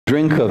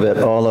Drink of it,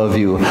 all of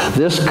you.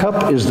 This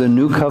cup is the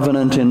new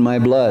covenant in my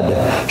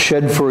blood,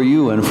 shed for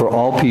you and for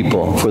all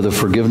people for the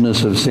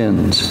forgiveness of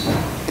sins.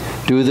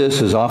 Do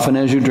this as often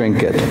as you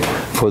drink it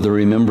for the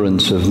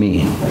remembrance of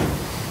me.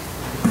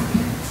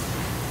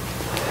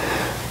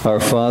 Our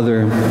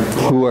Father,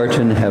 who art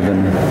in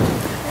heaven,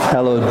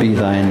 hallowed be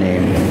thy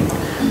name.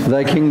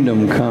 Thy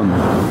kingdom come,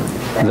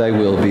 thy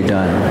will be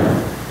done,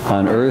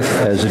 on earth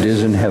as it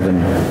is in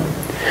heaven.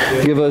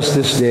 Give us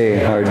this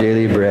day our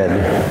daily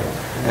bread,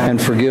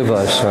 and forgive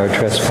us our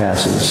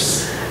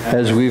trespasses,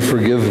 as we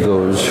forgive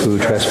those who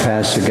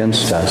trespass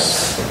against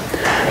us.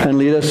 And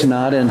lead us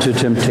not into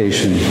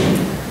temptation,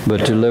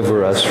 but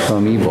deliver us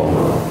from evil.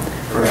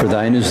 For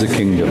thine is the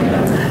kingdom,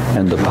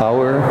 and the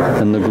power,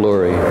 and the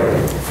glory,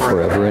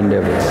 forever and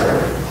ever.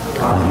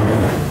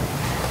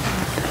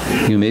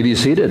 Amen. You may be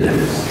seated.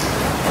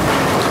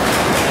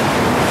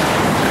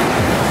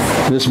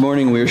 This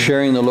morning we are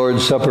sharing the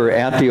Lord's Supper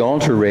at the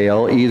altar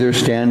rail, either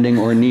standing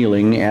or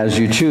kneeling as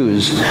you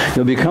choose.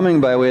 You'll be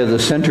coming by way of the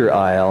center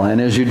aisle,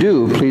 and as you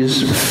do,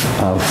 please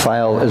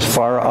file as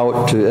far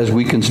out as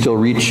we can still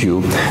reach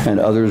you, and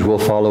others will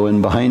follow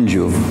in behind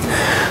you.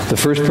 The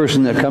first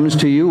person that comes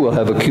to you will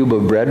have a cube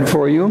of bread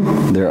for you.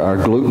 There are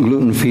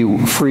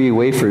gluten-free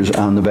wafers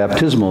on the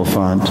baptismal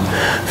font.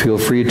 Feel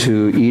free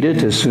to eat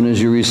it as soon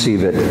as you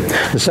receive it.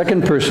 The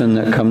second person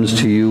that comes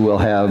to you will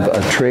have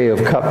a tray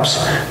of cups.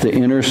 The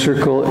inner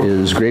circle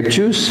is grape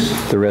juice,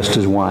 the rest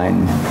is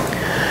wine.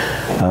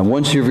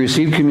 Once you've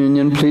received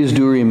communion, please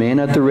do remain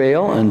at the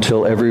rail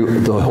until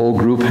the whole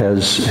group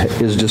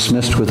is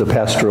dismissed with a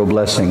pastoral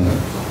blessing.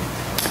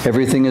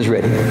 Everything is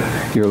ready.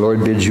 Your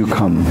Lord bids you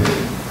come.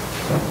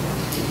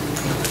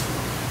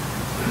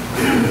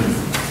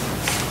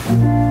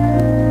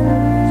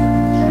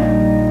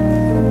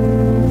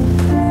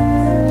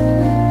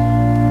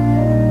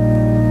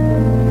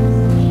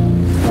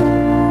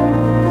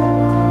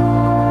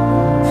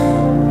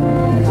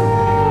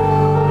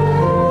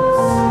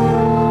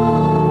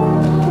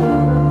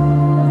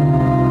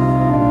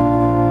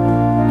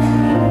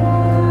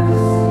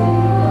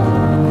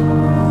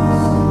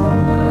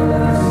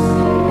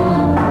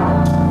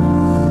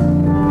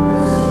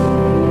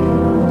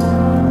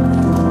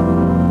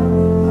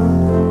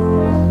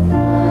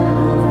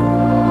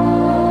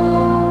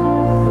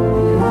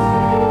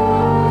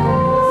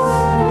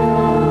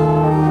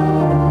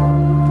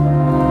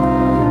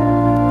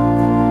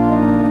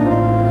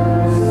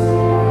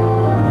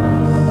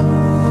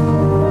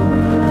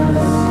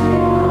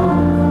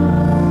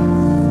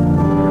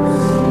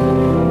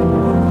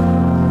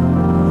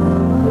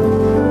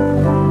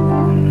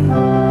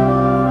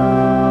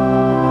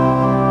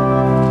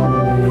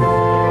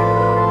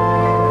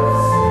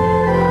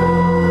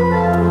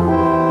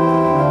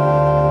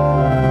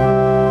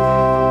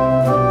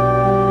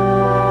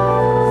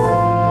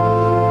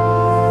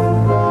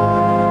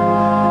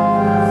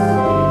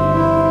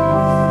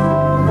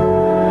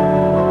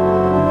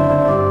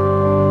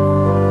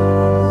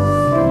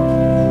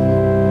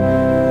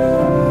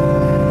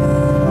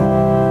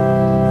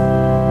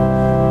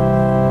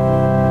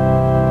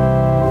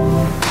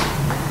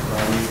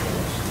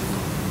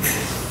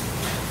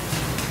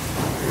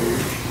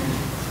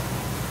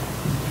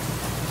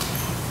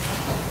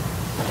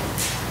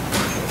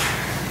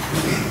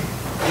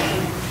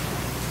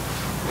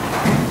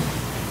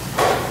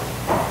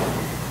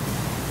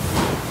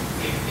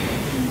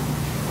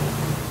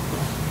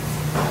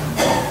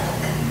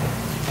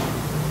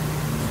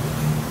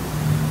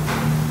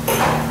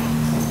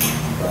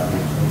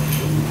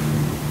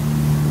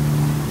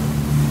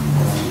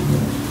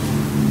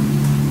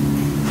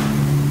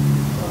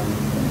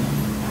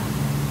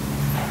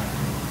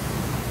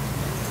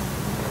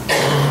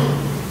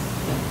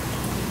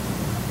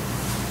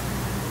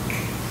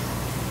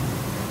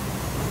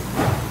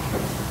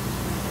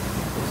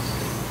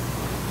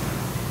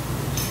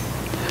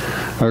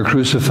 Our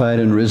crucified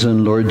and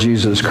risen Lord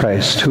Jesus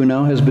Christ, who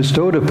now has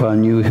bestowed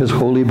upon you his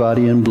holy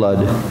body and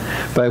blood,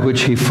 by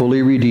which he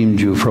fully redeemed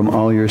you from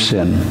all your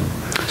sin,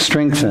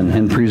 strengthen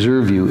and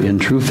preserve you in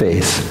true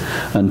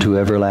faith unto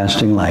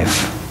everlasting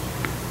life.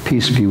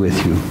 Peace be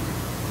with you.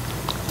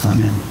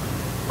 Amen.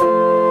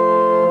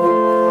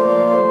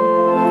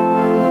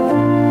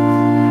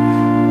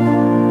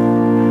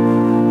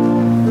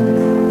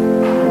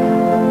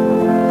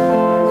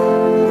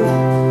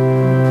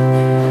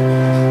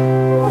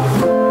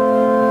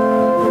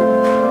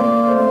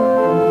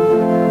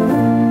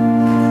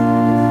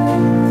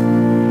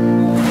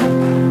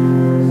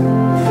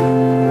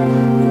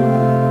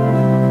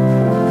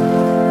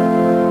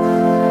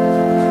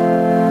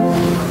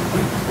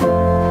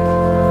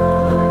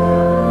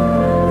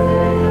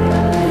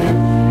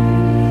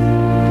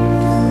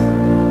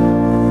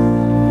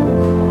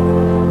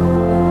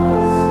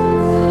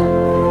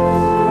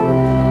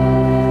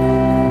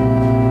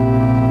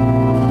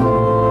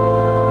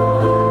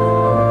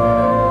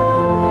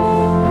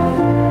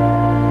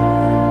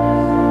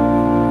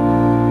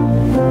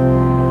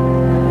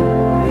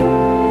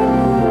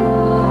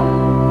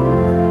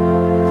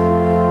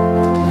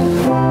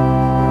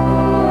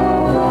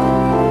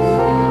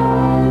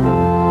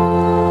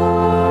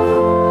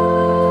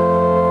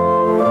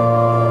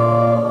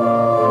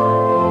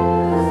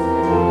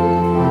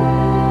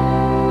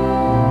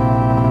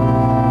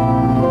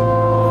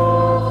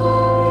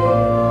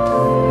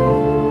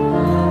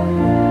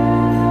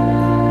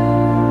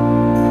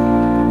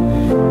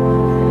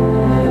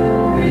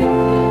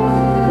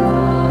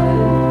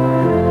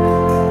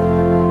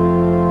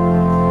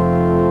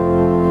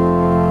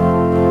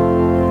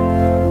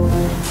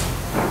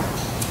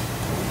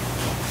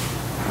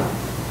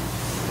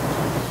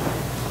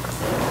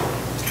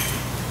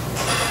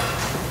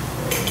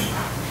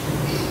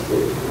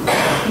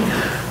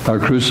 our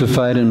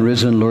crucified and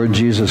risen Lord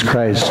Jesus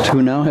Christ,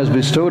 who now has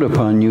bestowed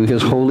upon you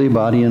his holy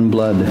body and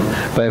blood,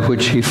 by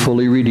which he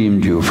fully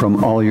redeemed you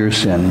from all your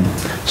sin,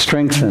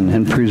 strengthen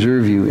and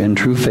preserve you in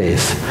true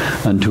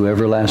faith unto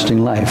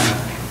everlasting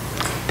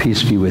life.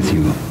 Peace be with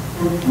you.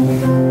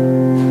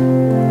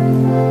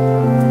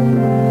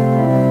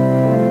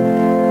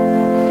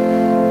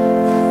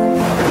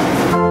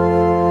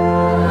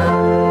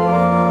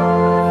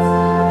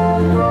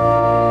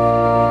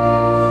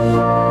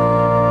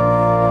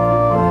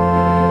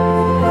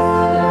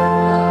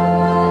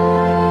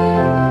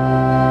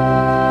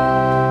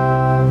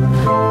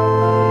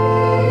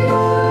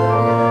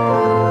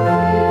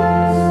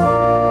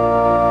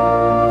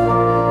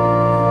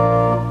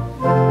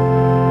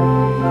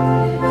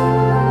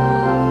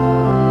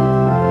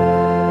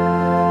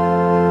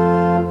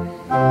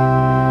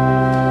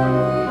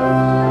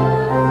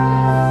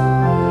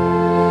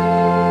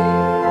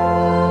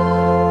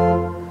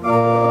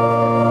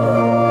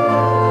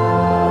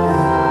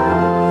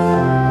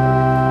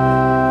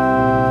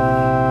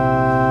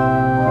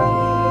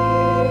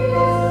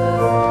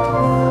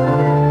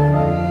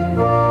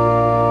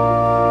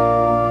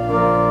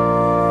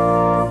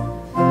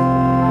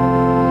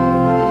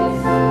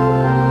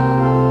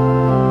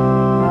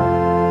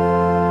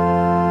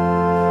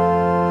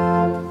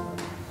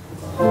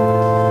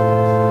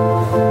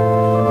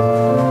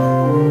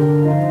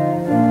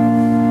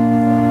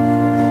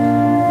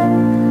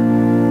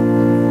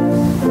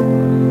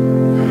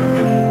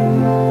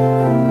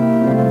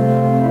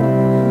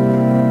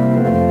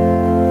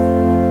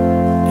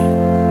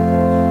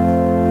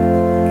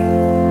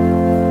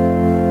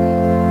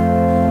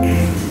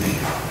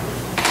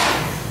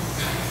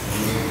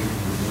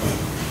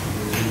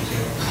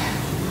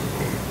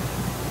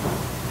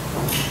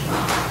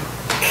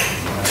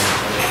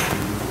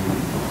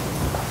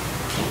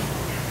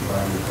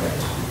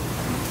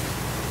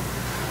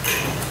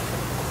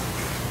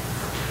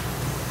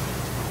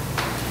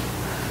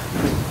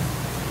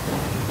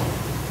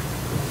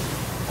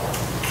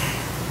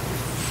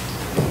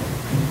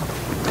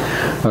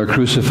 Our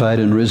crucified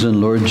and risen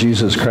Lord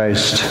Jesus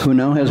Christ, who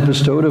now has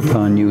bestowed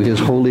upon you his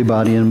holy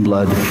body and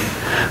blood,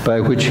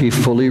 by which he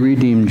fully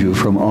redeemed you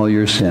from all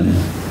your sin,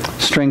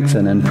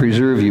 strengthen and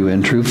preserve you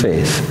in true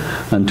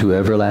faith unto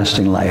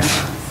everlasting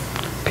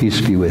life.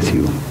 Peace be with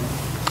you.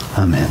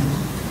 Amen.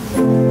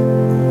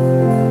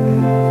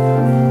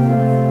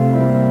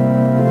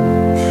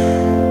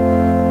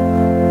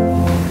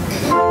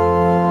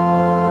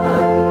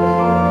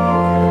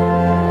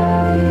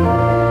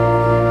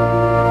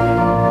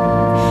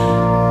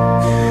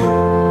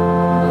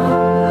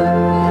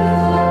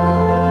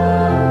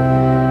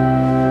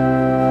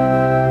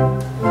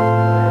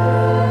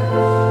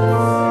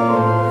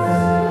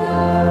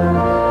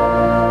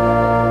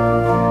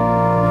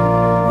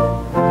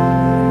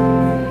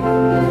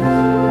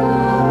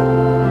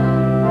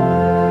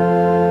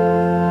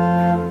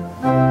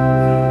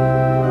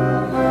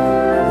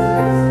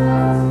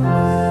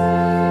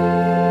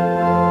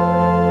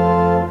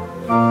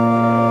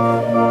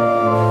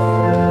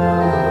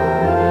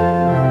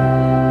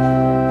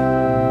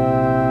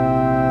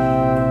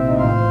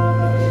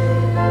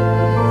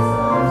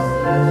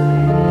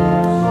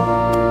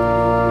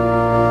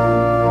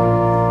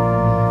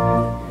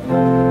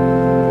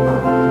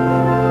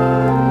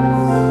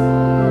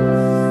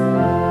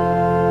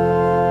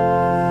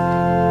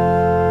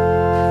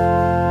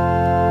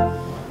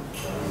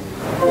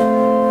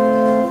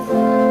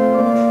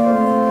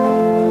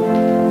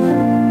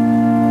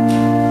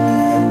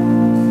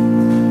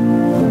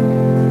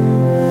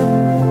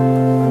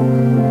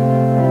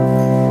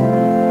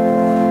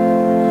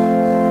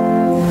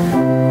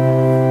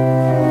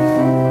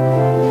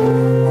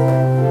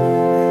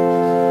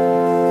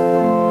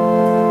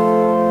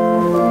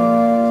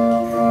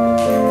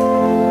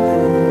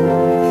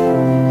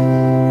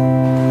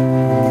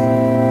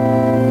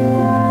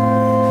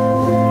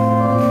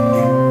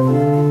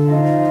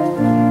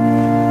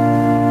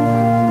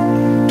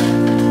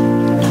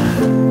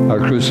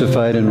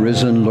 Crucified and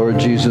risen Lord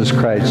Jesus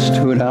Christ,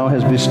 who now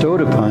has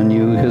bestowed upon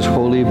you his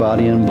holy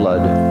body and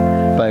blood,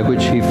 by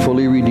which he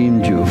fully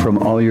redeemed you from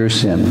all your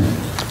sin,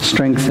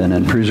 strengthen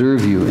and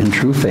preserve you in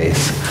true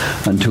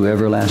faith unto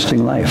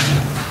everlasting life.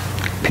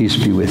 Peace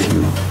be with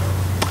you.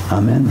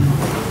 Amen.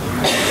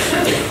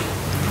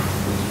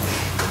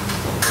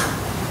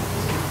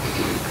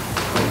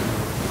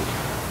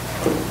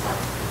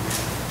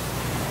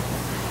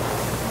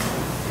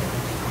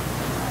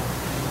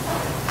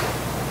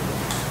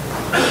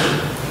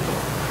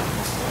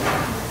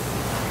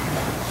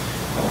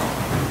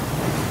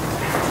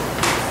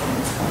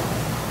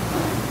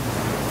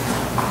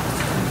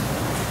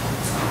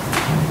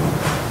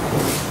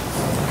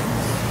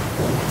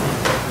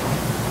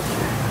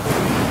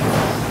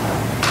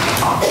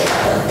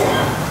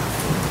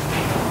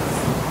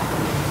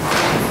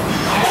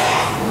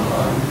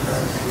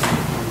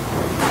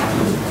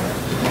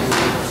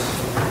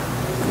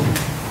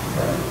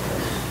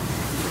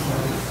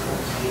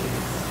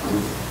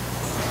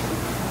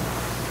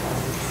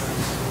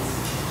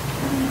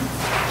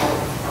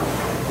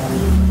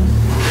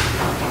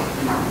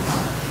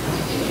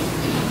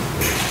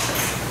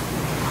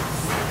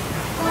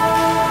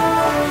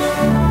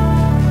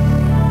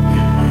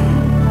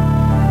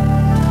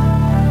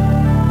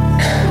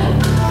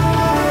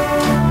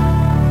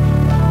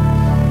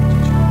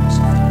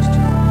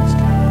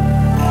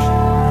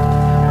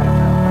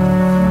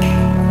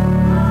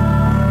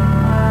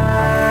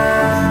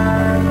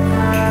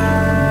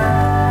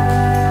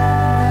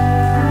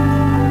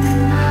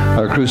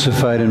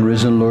 crucified and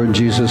risen Lord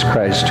Jesus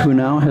Christ, who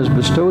now has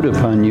bestowed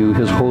upon you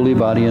his holy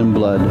body and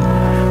blood,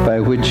 by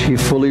which he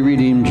fully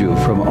redeemed you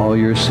from all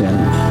your sin,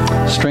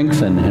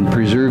 strengthen and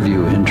preserve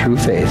you in true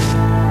faith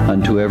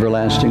unto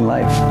everlasting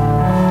life.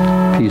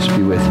 Peace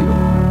be with you.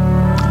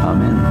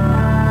 Amen.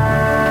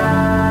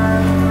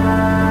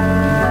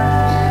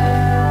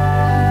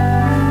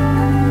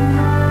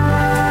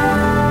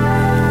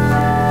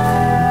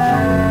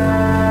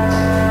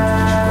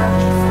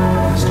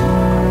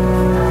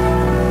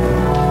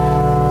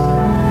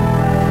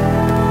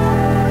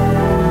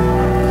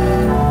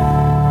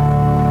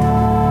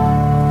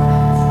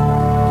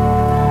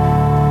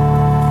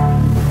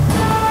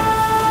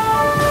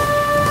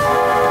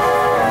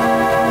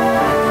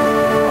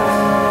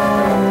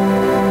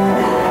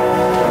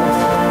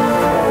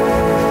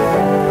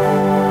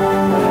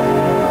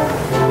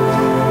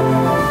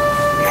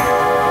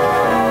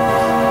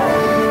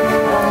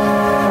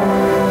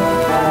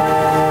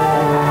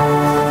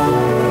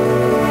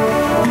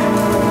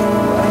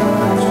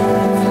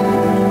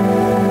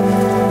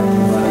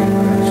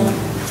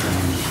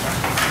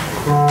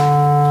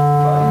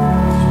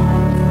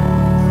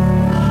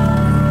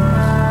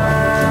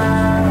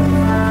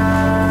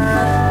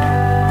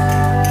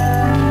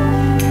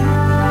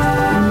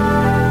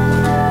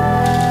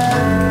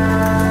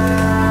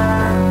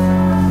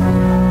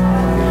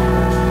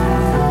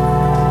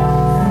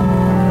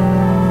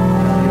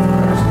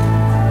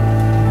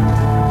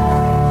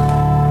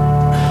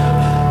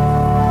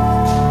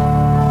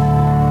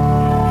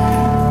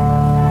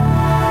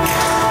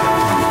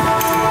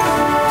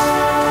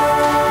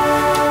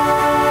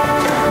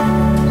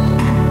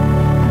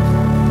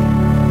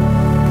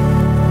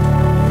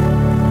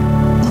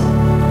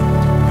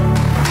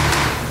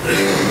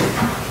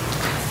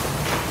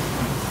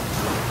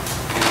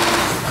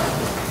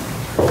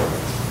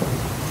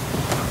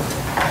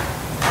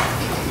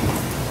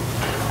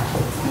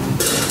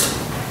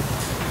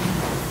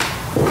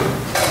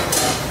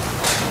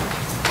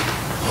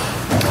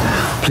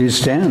 Please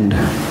stand.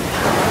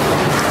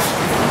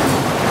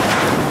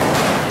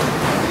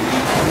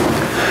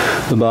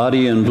 The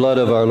body and blood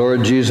of our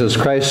Lord Jesus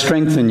Christ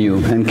strengthen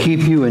you and keep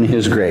you in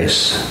his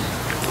grace.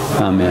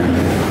 Amen.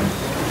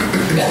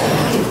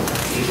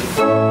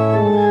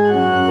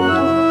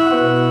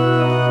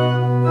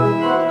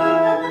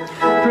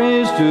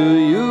 Praise to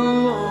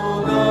you,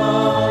 O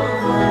God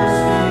of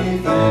mercy,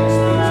 thanks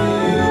be to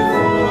you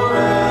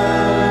forever.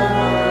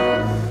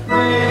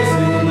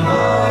 Praising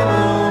high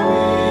the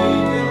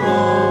weak and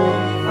lowly,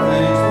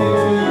 thanks be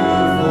to you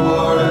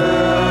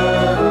forever.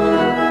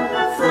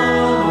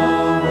 From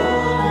of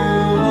old you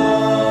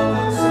loved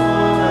and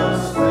sought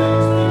us,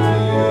 thanks be to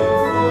you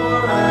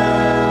forever.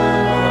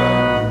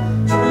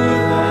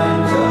 Truth and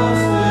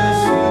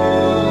justice you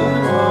have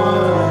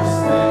taught us,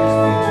 thanks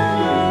be to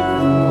you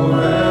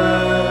forever.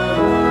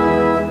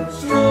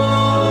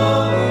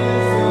 Strong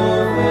is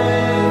your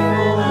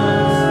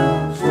faithfulness,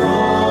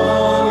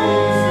 strong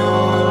is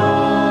your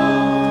love,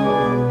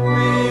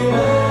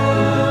 remembering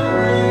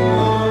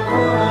your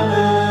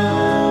covenant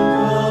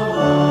of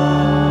love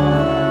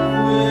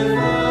with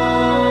us.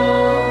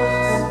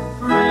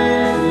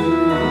 Praise to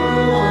you,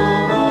 O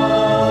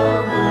God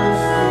of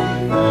mercy,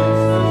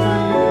 thanks be to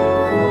you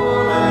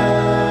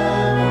forever.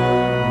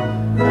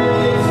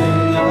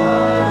 Praising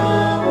high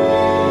the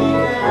weak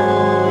and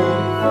lowly,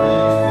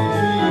 thanks be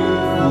to you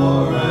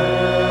forever.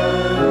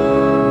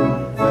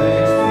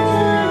 Thanks be to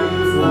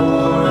you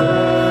forever.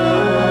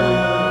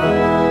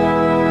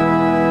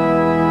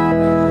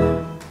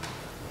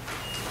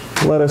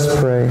 Let us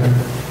pray.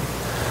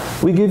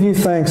 We give you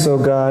thanks, O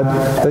God,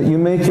 that you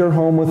make your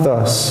home with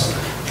us,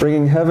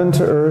 bringing heaven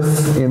to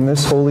earth in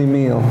this holy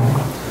meal.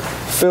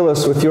 Fill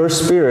us with your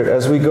Spirit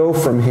as we go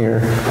from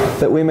here,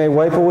 that we may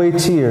wipe away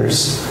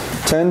tears,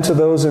 tend to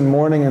those in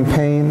mourning and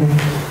pain,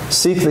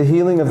 seek the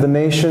healing of the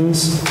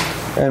nations,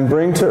 and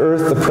bring to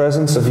earth the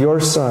presence of your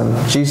Son,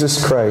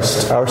 Jesus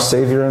Christ, our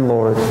Savior and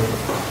Lord.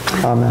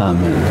 Amen.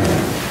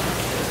 Amen.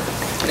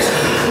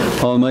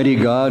 Almighty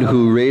God,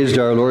 who raised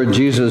our Lord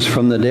Jesus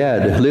from the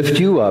dead,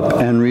 lift you up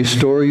and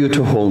restore you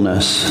to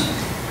wholeness.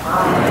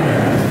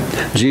 Amen.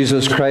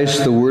 Jesus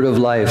Christ, the Word of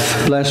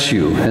life, bless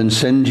you and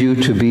send you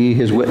to be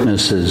his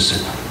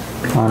witnesses.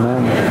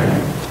 Amen.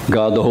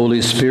 God, the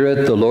Holy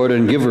Spirit, the Lord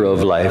and giver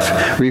of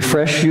life,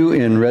 refresh you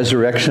in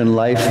resurrection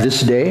life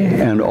this day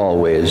and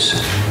always.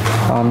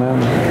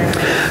 Amen.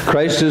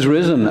 Christ is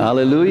risen.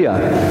 Alleluia.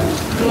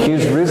 He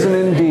is risen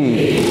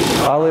indeed.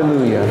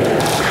 Alleluia.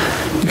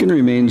 You can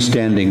remain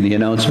standing. The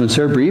announcements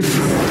are brief.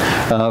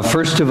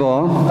 First of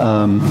all,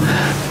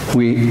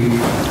 we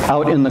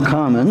out in the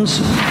commons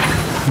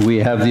We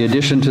have the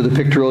addition to the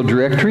pictorial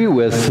directory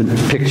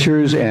with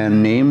pictures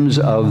and names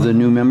of the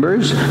new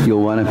members.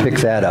 You'll want to pick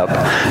that up.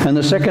 And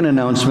the second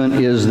announcement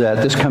is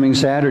that this coming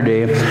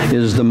Saturday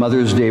is the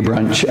Mother's Day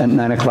brunch at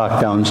 9 o'clock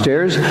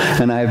downstairs,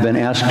 and I've been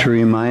asked to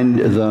remind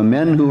the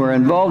men who are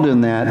involved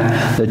in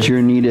that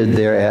you're needed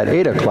there at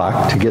 8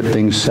 o'clock to get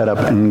things set up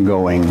and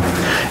going.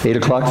 8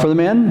 o'clock for the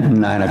men,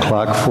 9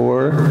 o'clock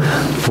for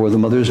the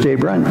Mother's Day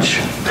brunch.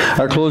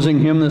 Our closing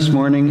hymn this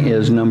morning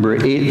is number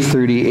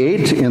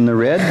 838 in the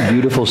red,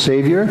 Beautiful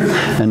Savior,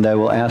 and I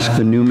will ask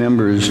the new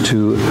members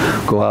to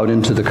go out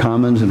into the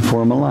commons and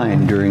form a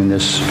line during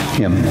this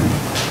hymn.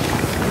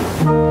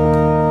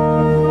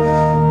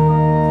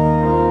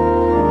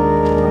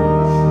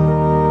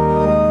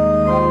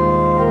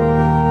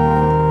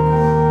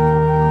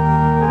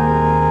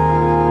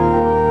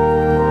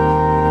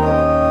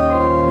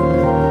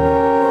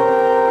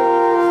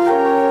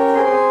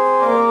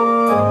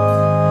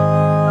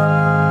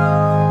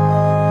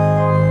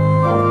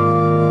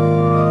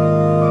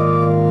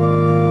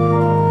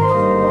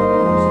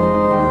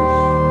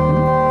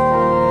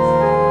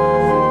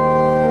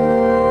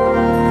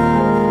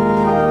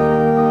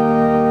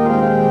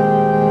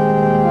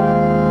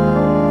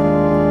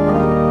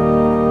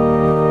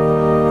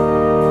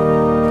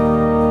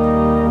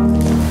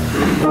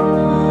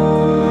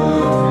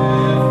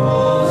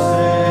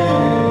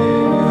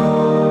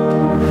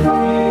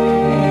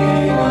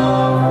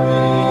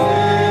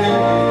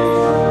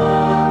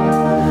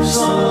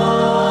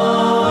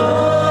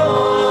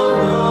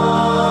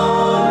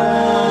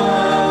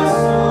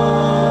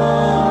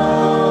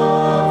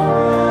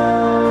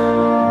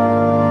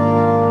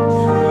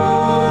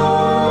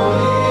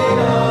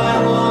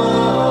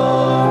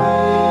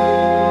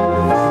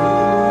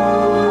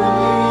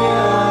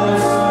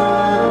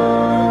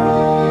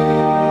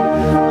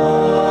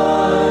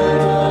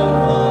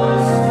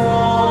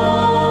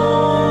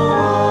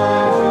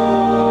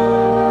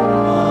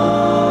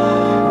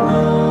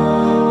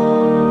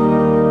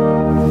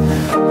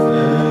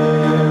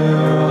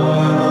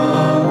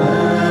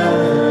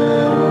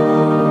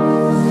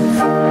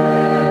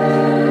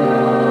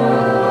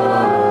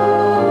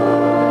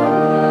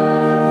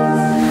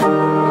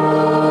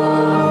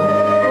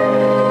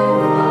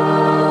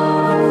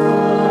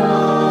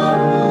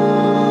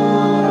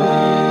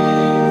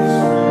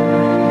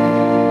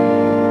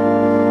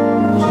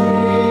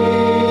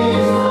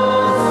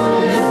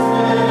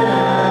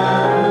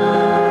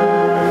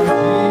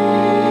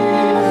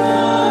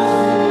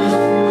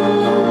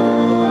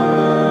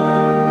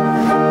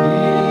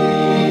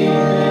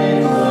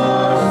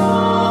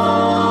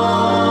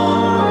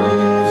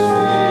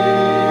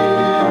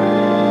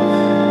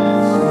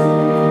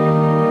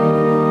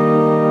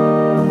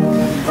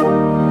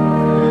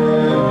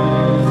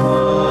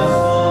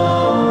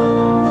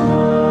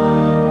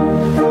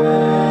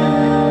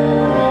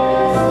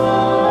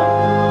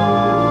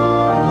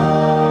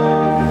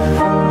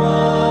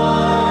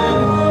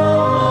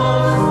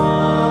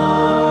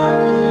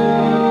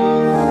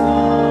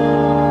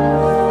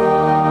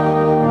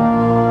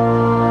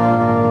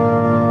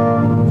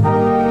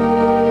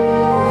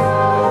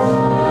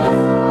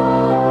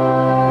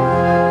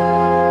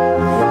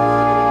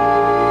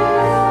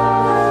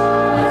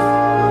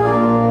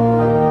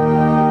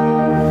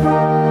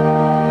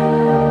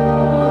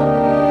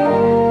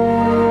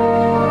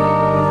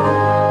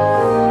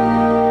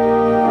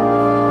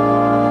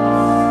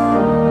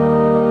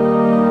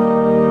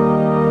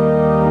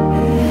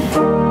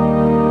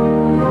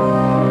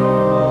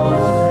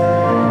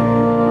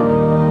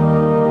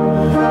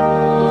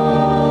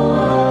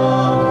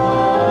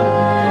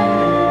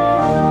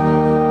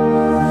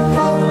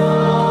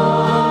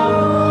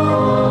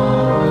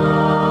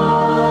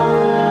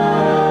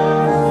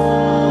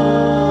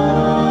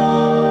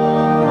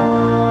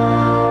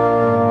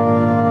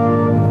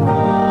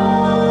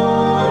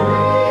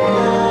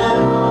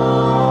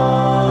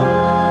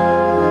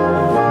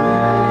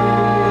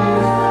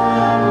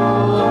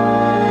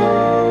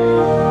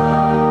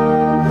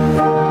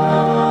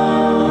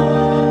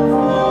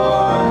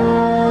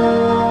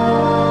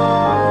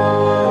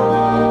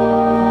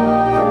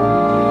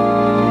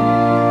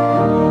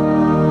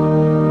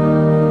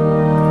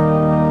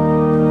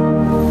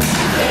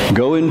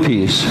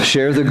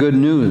 Share the good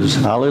news.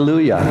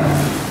 Hallelujah.